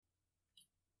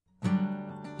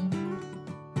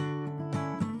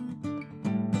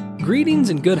Greetings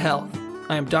and good health.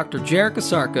 I am Dr. Jarek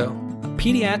Asarko, a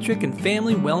pediatric and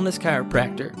family wellness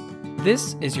chiropractor.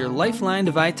 This is your Lifeline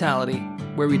to Vitality,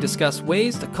 where we discuss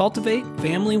ways to cultivate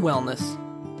family wellness.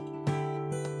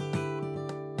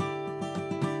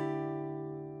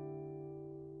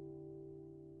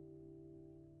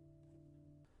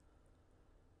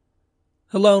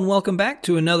 Hello and welcome back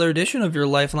to another edition of your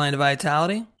Lifeline to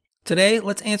Vitality. Today,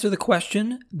 let's answer the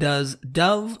question, does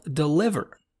Dove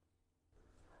deliver?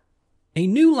 A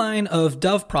new line of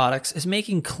Dove products is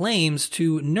making claims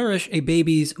to nourish a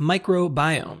baby's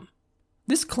microbiome.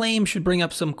 This claim should bring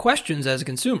up some questions as a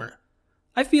consumer.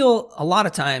 I feel a lot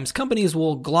of times companies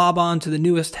will glob on to the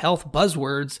newest health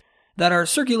buzzwords that are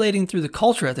circulating through the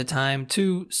culture at the time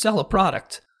to sell a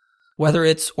product. Whether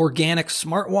it's organic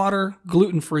smart water,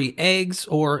 gluten-free eggs,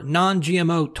 or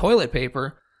non-GMO toilet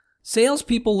paper,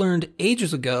 salespeople learned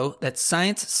ages ago that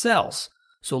science sells.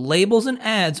 So labels and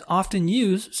ads often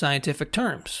use scientific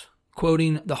terms,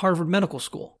 quoting the Harvard Medical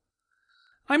School.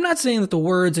 I'm not saying that the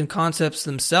words and concepts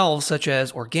themselves, such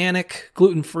as organic,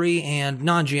 gluten-free, and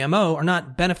non-GMO, are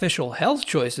not beneficial health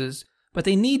choices, but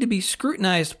they need to be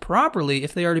scrutinized properly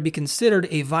if they are to be considered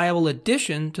a viable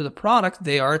addition to the product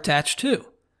they are attached to.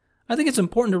 I think it's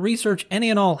important to research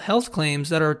any and all health claims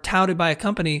that are touted by a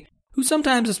company who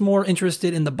sometimes is more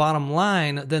interested in the bottom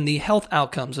line than the health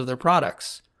outcomes of their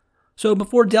products. So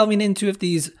before delving into if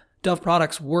these Dove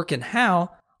products work and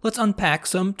how, let's unpack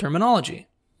some terminology.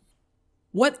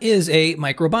 What is a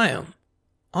microbiome?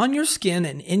 On your skin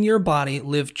and in your body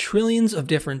live trillions of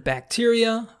different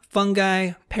bacteria,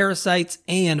 fungi, parasites,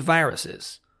 and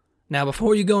viruses. Now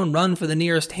before you go and run for the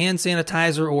nearest hand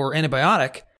sanitizer or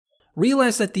antibiotic,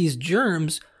 realize that these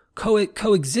germs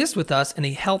coexist with us in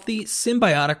a healthy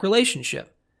symbiotic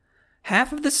relationship.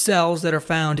 Half of the cells that are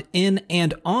found in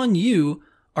and on you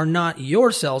are not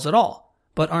your cells at all,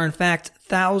 but are in fact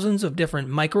thousands of different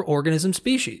microorganism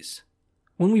species.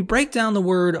 When we break down the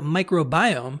word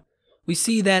microbiome, we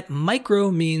see that micro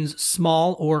means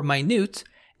small or minute,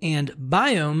 and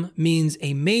biome means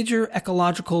a major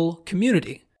ecological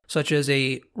community, such as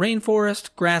a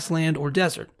rainforest, grassland, or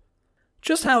desert.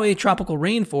 Just how a tropical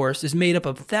rainforest is made up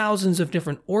of thousands of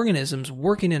different organisms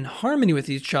working in harmony with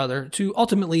each other to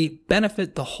ultimately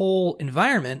benefit the whole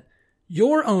environment,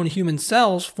 your own human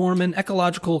cells form an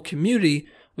ecological community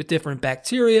with different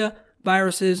bacteria,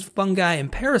 viruses, fungi, and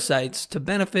parasites to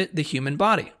benefit the human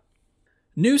body.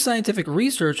 New scientific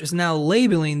research is now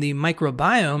labeling the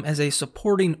microbiome as a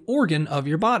supporting organ of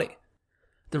your body.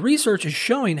 The research is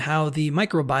showing how the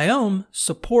microbiome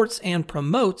supports and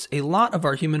promotes a lot of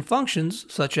our human functions,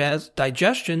 such as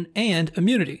digestion and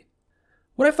immunity.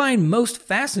 What I find most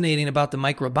fascinating about the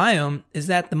microbiome is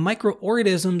that the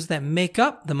microorganisms that make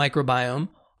up the microbiome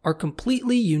are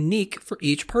completely unique for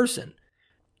each person.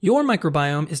 Your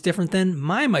microbiome is different than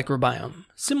my microbiome,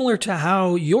 similar to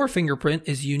how your fingerprint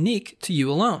is unique to you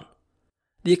alone.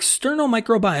 The external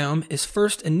microbiome is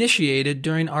first initiated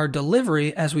during our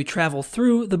delivery as we travel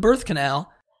through the birth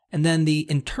canal, and then the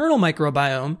internal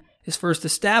microbiome is first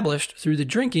established through the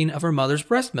drinking of our mother's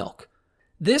breast milk.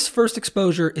 This first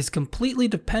exposure is completely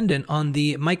dependent on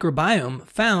the microbiome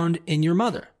found in your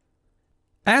mother.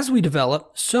 As we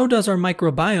develop, so does our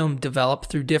microbiome develop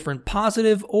through different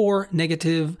positive or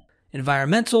negative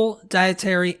environmental,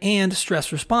 dietary, and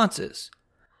stress responses.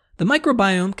 The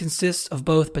microbiome consists of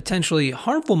both potentially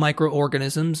harmful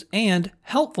microorganisms and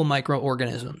helpful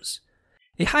microorganisms.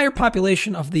 A higher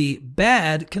population of the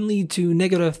bad can lead to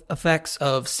negative effects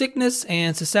of sickness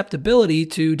and susceptibility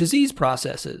to disease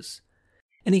processes.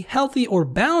 In a healthy or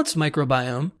balanced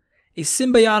microbiome, a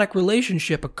symbiotic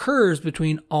relationship occurs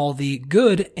between all the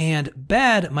good and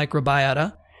bad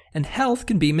microbiota, and health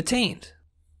can be maintained.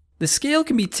 The scale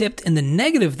can be tipped in the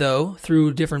negative, though,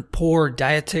 through different poor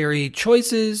dietary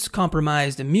choices,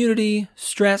 compromised immunity,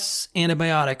 stress,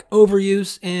 antibiotic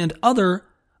overuse, and other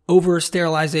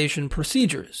over-sterilization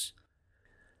procedures.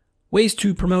 Ways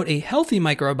to promote a healthy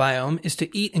microbiome is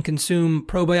to eat and consume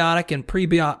probiotic and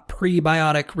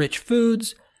prebiotic-rich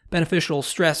foods, beneficial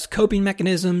stress coping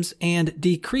mechanisms, and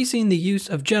decreasing the use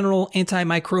of general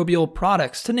antimicrobial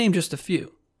products, to name just a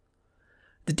few.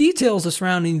 The details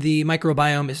surrounding the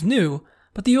microbiome is new,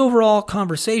 but the overall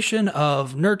conversation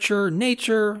of nurture,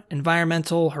 nature,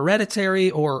 environmental,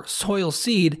 hereditary, or soil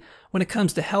seed when it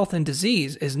comes to health and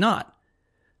disease is not.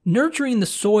 Nurturing the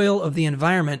soil of the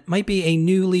environment might be a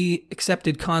newly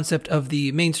accepted concept of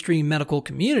the mainstream medical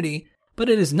community, but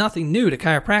it is nothing new to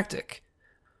chiropractic.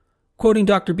 Quoting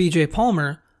Dr. B.J.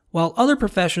 Palmer, while other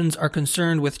professions are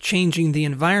concerned with changing the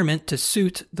environment to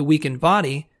suit the weakened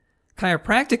body,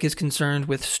 chiropractic is concerned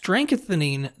with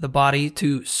strengthening the body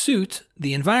to suit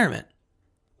the environment.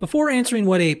 Before answering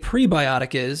what a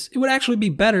prebiotic is, it would actually be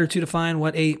better to define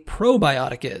what a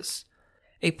probiotic is.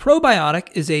 A probiotic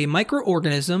is a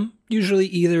microorganism, usually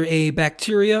either a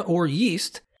bacteria or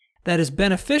yeast, that is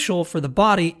beneficial for the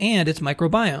body and its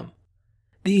microbiome.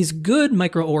 These good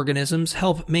microorganisms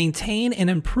help maintain and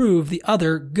improve the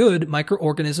other good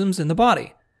microorganisms in the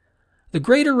body. The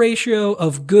greater ratio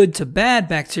of good to bad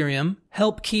bacterium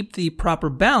help keep the proper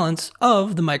balance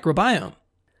of the microbiome.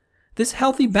 This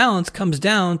healthy balance comes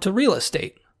down to real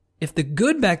estate. If the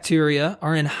good bacteria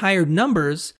are in higher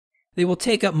numbers, they will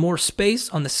take up more space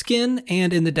on the skin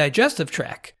and in the digestive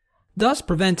tract, thus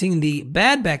preventing the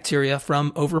bad bacteria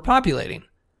from overpopulating.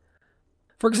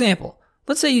 For example,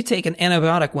 let's say you take an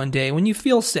antibiotic one day when you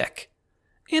feel sick.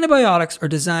 Antibiotics are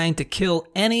designed to kill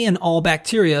any and all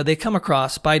bacteria they come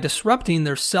across by disrupting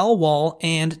their cell wall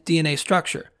and DNA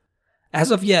structure.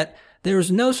 As of yet, there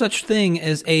is no such thing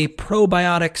as a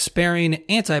probiotic-sparing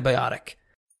antibiotic.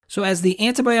 So as the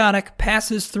antibiotic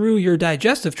passes through your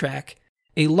digestive tract,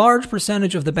 a large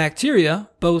percentage of the bacteria,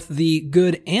 both the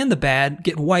good and the bad,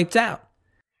 get wiped out.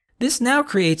 This now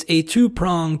creates a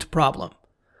two-pronged problem.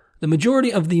 The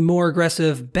majority of the more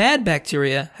aggressive bad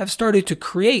bacteria have started to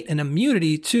create an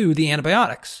immunity to the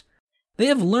antibiotics. They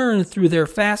have learned through their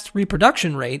fast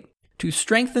reproduction rate to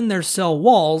strengthen their cell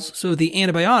walls so the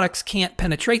antibiotics can't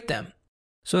penetrate them.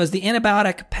 So as the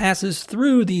antibiotic passes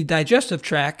through the digestive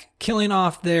tract, killing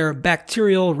off their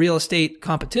bacterial real estate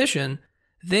competition,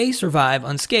 they survive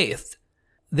unscathed.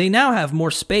 They now have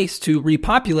more space to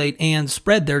repopulate and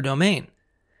spread their domain.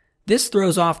 This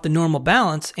throws off the normal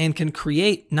balance and can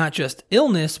create not just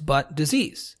illness, but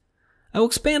disease. I will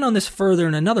expand on this further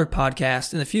in another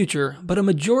podcast in the future, but a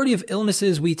majority of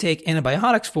illnesses we take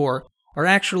antibiotics for are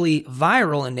actually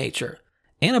viral in nature.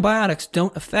 Antibiotics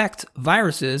don't affect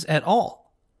viruses at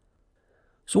all.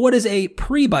 So what is a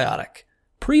prebiotic?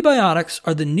 Prebiotics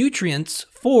are the nutrients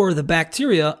for the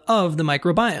bacteria of the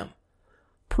microbiome.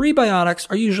 Prebiotics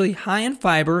are usually high in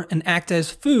fiber and act as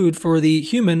food for the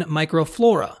human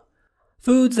microflora.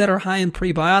 Foods that are high in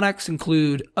prebiotics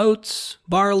include oats,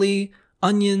 barley,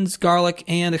 onions, garlic,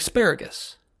 and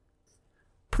asparagus.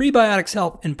 Prebiotics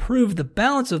help improve the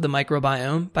balance of the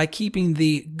microbiome by keeping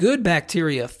the good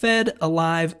bacteria fed,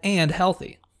 alive, and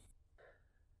healthy.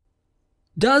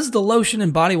 Does the lotion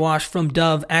and body wash from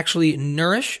Dove actually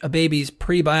nourish a baby's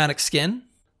prebiotic skin?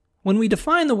 When we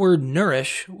define the word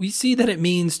nourish, we see that it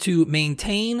means to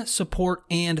maintain, support,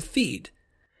 and feed.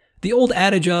 The old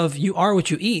adage of you are what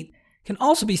you eat can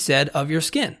also be said of your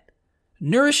skin.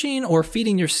 Nourishing or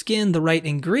feeding your skin the right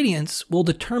ingredients will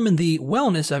determine the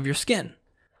wellness of your skin.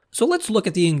 So let's look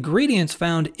at the ingredients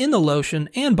found in the lotion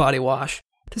and body wash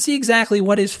to see exactly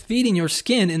what is feeding your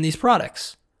skin in these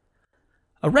products.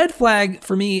 A red flag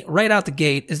for me right out the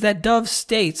gate is that Dove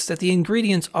states that the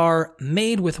ingredients are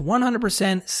made with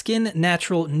 100% skin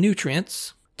natural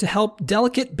nutrients to help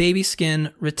delicate baby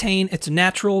skin retain its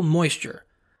natural moisture.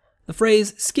 The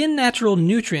phrase skin natural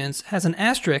nutrients has an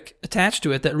asterisk attached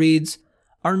to it that reads,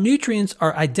 "Our nutrients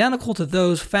are identical to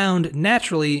those found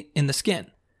naturally in the skin."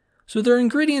 So their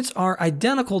ingredients are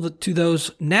identical to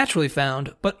those naturally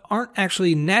found, but aren't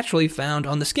actually naturally found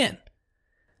on the skin.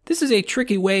 This is a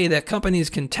tricky way that companies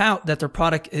can tout that their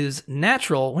product is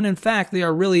natural when in fact they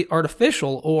are really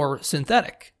artificial or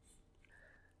synthetic.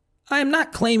 I am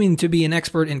not claiming to be an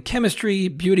expert in chemistry,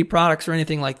 beauty products, or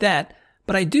anything like that,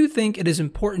 but I do think it is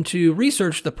important to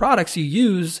research the products you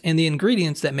use and the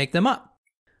ingredients that make them up,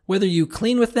 whether you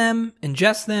clean with them,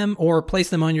 ingest them, or place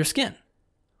them on your skin.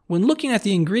 When looking at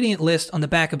the ingredient list on the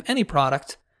back of any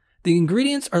product, the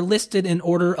ingredients are listed in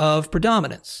order of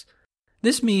predominance.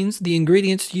 This means the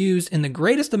ingredients used in the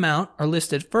greatest amount are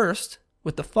listed first,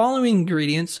 with the following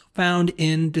ingredients found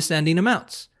in descending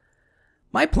amounts.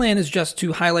 My plan is just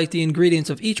to highlight the ingredients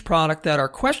of each product that are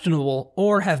questionable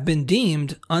or have been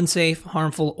deemed unsafe,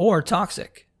 harmful, or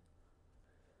toxic.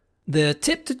 The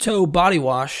tip-to-toe body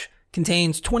wash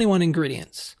contains 21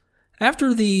 ingredients.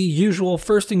 After the usual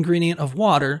first ingredient of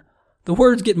water, the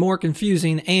words get more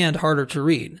confusing and harder to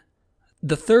read.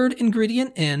 The third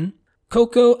ingredient in,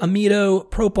 cocoa amido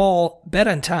propyl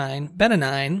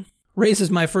betaine,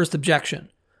 raises my first objection.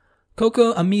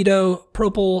 Cocoa amido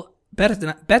propyl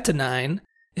betaine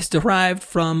is derived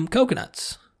from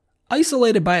coconuts.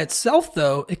 Isolated by itself,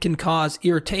 though, it can cause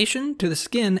irritation to the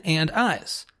skin and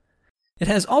eyes. It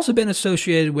has also been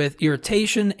associated with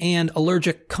irritation and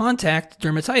allergic contact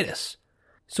dermatitis.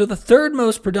 So the third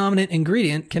most predominant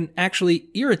ingredient can actually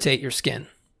irritate your skin.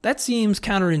 That seems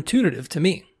counterintuitive to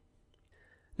me.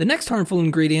 The next harmful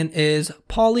ingredient is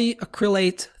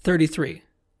polyacrylate 33.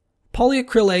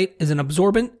 Polyacrylate is an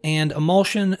absorbent and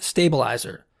emulsion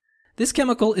stabilizer. This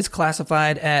chemical is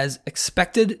classified as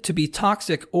expected to be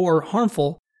toxic or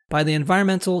harmful by the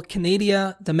Environmental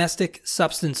Canada Domestic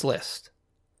Substance List.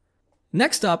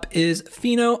 Next up is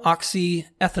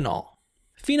phenoxyethanol.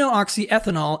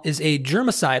 Phenoxyethanol is a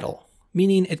germicidal,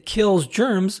 meaning it kills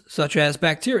germs such as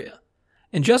bacteria.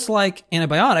 And just like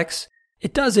antibiotics,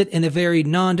 it does it in a very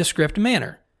nondescript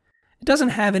manner. It doesn't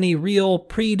have any real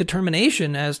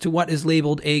predetermination as to what is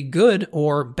labeled a good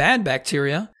or bad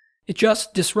bacteria. It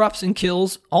just disrupts and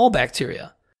kills all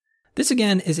bacteria. This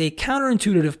again is a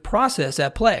counterintuitive process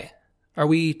at play. Are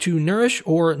we to nourish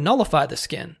or nullify the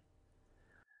skin?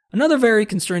 Another very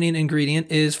concerning ingredient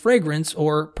is fragrance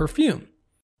or perfume.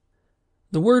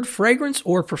 The word fragrance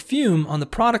or perfume on the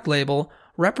product label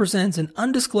represents an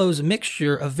undisclosed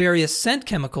mixture of various scent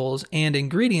chemicals and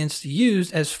ingredients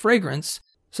used as fragrance,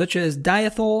 such as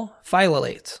diethyl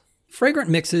phthalate. Fragrant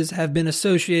mixes have been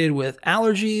associated with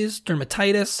allergies,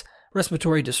 dermatitis,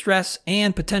 respiratory distress,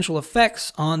 and potential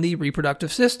effects on the reproductive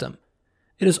system.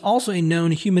 It is also a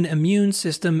known human immune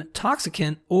system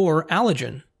toxicant or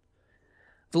allergen.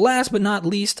 The last but not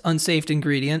least unsafe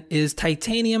ingredient is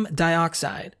titanium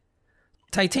dioxide.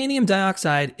 Titanium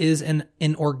dioxide is an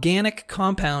organic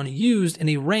compound used in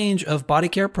a range of body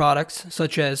care products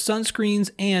such as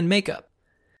sunscreens and makeup.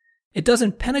 It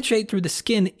doesn't penetrate through the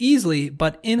skin easily,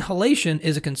 but inhalation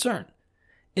is a concern.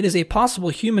 It is a possible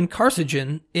human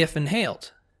carcinogen if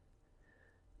inhaled.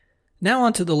 Now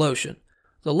onto the lotion.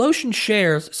 The lotion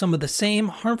shares some of the same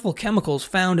harmful chemicals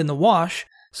found in the wash,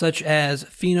 such as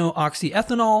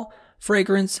phenoxyethanol,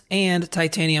 fragrance, and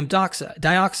titanium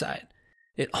dioxide.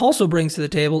 It also brings to the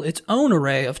table its own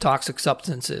array of toxic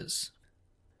substances.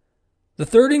 The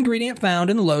third ingredient found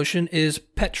in the lotion is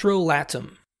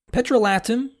petrolatum.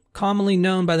 Petrolatum, commonly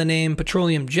known by the name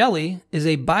petroleum jelly, is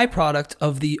a byproduct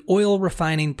of the oil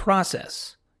refining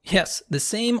process. Yes, the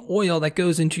same oil that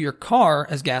goes into your car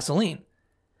as gasoline.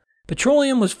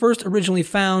 Petroleum was first originally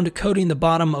found coating the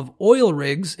bottom of oil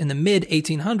rigs in the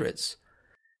mid-1800s.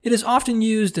 It is often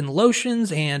used in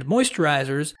lotions and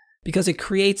moisturizers because it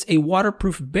creates a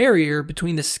waterproof barrier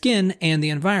between the skin and the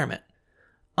environment.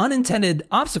 Unintended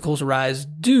obstacles arise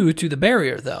due to the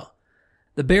barrier, though.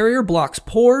 The barrier blocks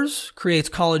pores, creates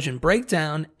collagen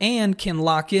breakdown, and can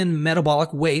lock in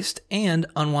metabolic waste and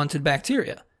unwanted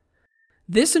bacteria.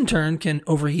 This in turn can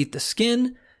overheat the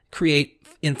skin, create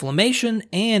inflammation,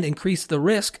 and increase the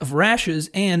risk of rashes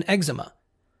and eczema.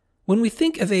 When we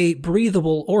think of a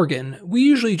breathable organ, we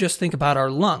usually just think about our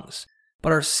lungs,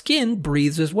 but our skin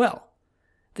breathes as well.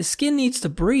 The skin needs to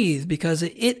breathe because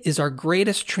it is our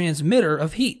greatest transmitter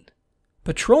of heat.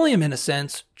 Petroleum, in a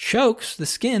sense, chokes the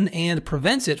skin and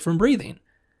prevents it from breathing.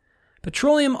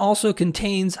 Petroleum also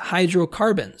contains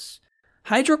hydrocarbons.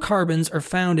 Hydrocarbons are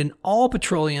found in all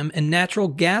petroleum and natural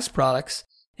gas products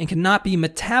and cannot be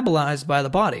metabolized by the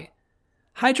body.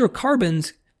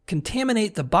 Hydrocarbons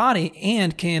contaminate the body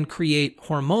and can create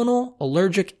hormonal,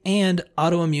 allergic, and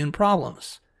autoimmune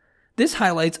problems. This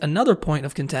highlights another point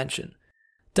of contention.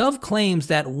 Dove claims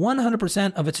that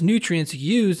 100% of its nutrients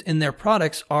used in their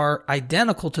products are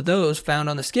identical to those found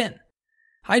on the skin.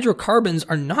 Hydrocarbons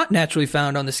are not naturally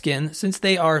found on the skin since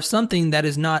they are something that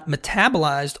is not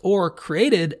metabolized or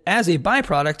created as a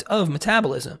byproduct of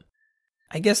metabolism.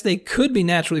 I guess they could be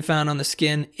naturally found on the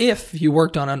skin if you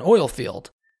worked on an oil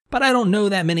field, but I don't know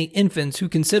that many infants who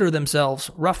consider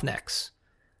themselves roughnecks.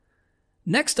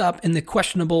 Next up in the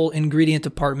questionable ingredient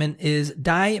department is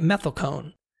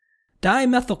dimethylcone.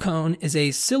 Dimethylcone is a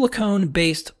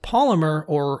silicone-based polymer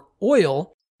or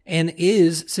oil and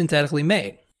is synthetically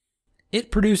made. It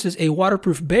produces a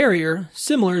waterproof barrier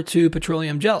similar to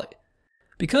petroleum jelly.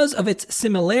 Because of its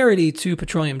similarity to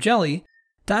petroleum jelly,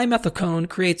 dimethylcone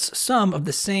creates some of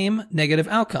the same negative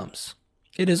outcomes.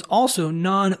 It is also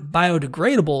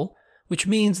non-biodegradable, which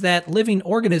means that living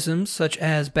organisms such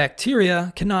as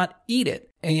bacteria cannot eat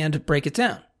it and break it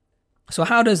down. So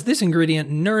how does this ingredient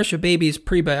nourish a baby's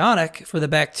prebiotic for the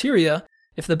bacteria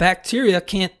if the bacteria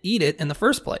can't eat it in the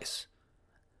first place?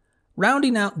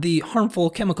 Rounding out the harmful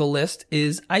chemical list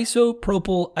is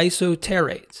isopropyl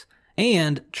isoterate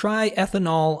and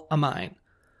triethanolamine.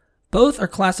 Both are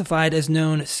classified as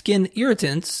known skin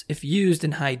irritants if used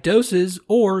in high doses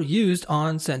or used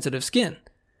on sensitive skin.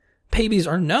 Babies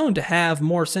are known to have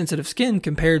more sensitive skin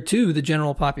compared to the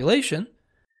general population.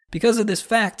 Because of this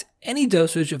fact, any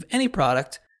dosage of any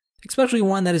product, especially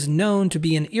one that is known to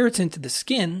be an irritant to the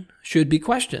skin, should be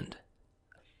questioned.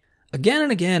 Again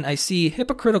and again, I see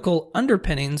hypocritical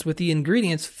underpinnings with the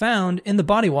ingredients found in the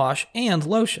body wash and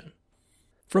lotion.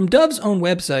 From Dove's own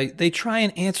website, they try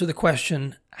and answer the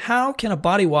question, how can a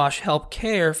body wash help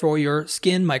care for your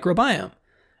skin microbiome?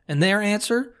 And their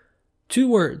answer, 2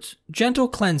 words, gentle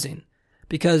cleansing,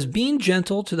 because being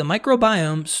gentle to the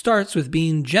microbiome starts with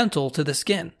being gentle to the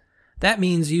skin. That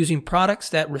means using products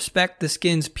that respect the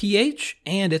skin's pH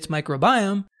and its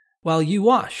microbiome while you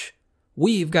wash.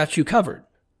 We've got you covered.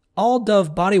 All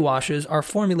Dove body washes are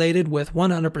formulated with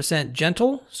 100%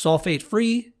 gentle,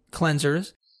 sulfate-free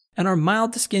cleansers and are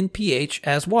mild to skin pH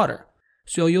as water.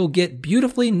 So you'll get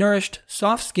beautifully nourished,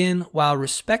 soft skin while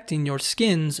respecting your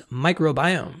skin's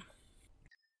microbiome.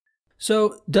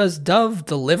 So, does Dove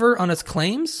deliver on its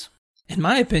claims? In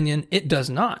my opinion, it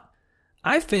does not.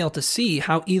 I fail to see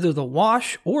how either the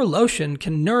wash or lotion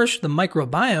can nourish the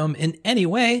microbiome in any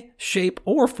way, shape,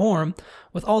 or form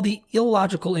with all the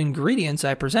illogical ingredients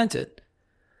I presented.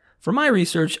 For my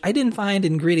research, I didn't find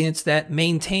ingredients that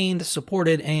maintained,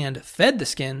 supported, and fed the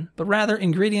skin, but rather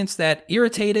ingredients that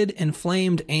irritated,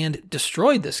 inflamed, and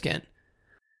destroyed the skin.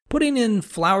 Putting in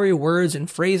flowery words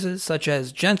and phrases such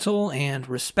as gentle and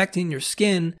respecting your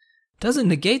skin doesn't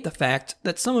negate the fact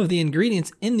that some of the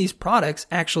ingredients in these products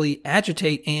actually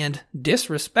agitate and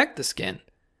disrespect the skin.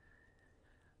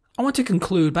 I want to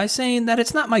conclude by saying that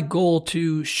it's not my goal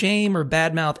to shame or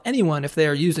badmouth anyone if they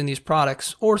are using these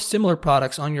products or similar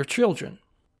products on your children.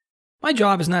 My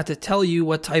job is not to tell you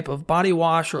what type of body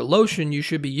wash or lotion you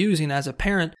should be using as a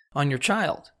parent on your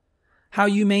child. How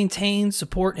you maintain,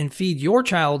 support, and feed your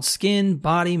child's skin,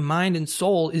 body, mind, and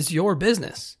soul is your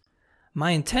business.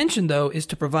 My intention, though, is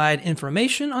to provide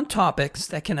information on topics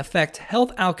that can affect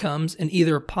health outcomes in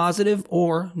either positive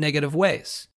or negative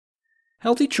ways.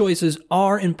 Healthy choices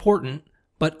are important,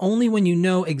 but only when you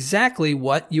know exactly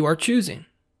what you are choosing.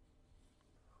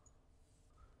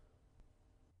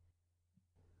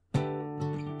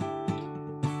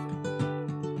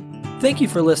 Thank you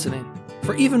for listening.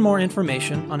 For even more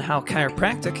information on how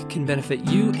chiropractic can benefit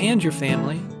you and your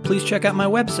family, please check out my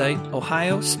website,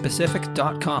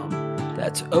 ohiospecific.com.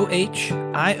 That's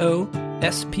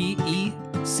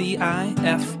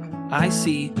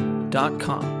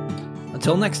ohiospecific.com.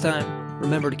 Until next time,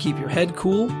 remember to keep your head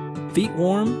cool, feet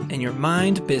warm, and your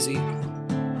mind busy.